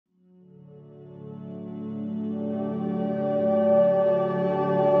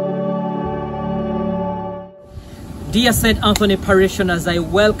Dear St. Anthony parishioners, I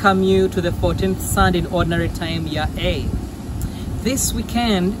welcome you to the 14th Sunday in Ordinary Time, Year A. This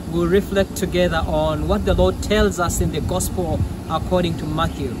weekend, we'll reflect together on what the Lord tells us in the Gospel according to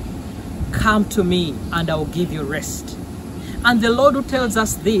Matthew. Come to me and I will give you rest. And the Lord who tells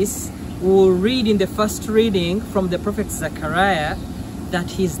us this, we'll read in the first reading from the prophet Zechariah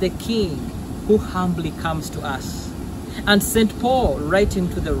that he's the King who humbly comes to us. And St. Paul, writing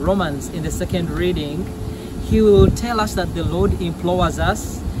to the Romans in the second reading, he will tell us that the Lord implores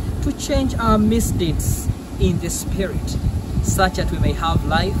us to change our misdeeds in the Spirit, such that we may have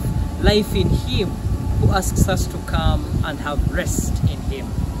life in Him who asks us to come and have rest in Him.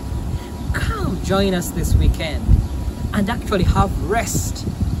 Come join us this weekend and actually have rest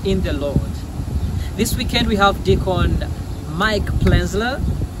in the Lord. This weekend we have Deacon Mike Plensler,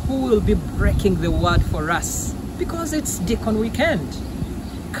 who will be breaking the word for us because it's Deacon Weekend.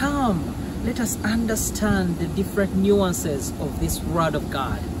 Come, let us understand the different nuances of this Word of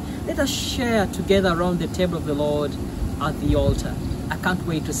God. Let us share together around the table of the Lord at the altar. I can't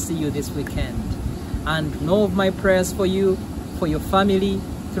wait to see you this weekend. And know of my prayers for you, for your family,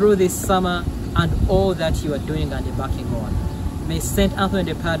 through this summer, and all that you are doing and embarking on. May St.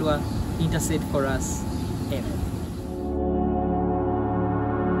 Anthony de Padua intercede for us. Amen.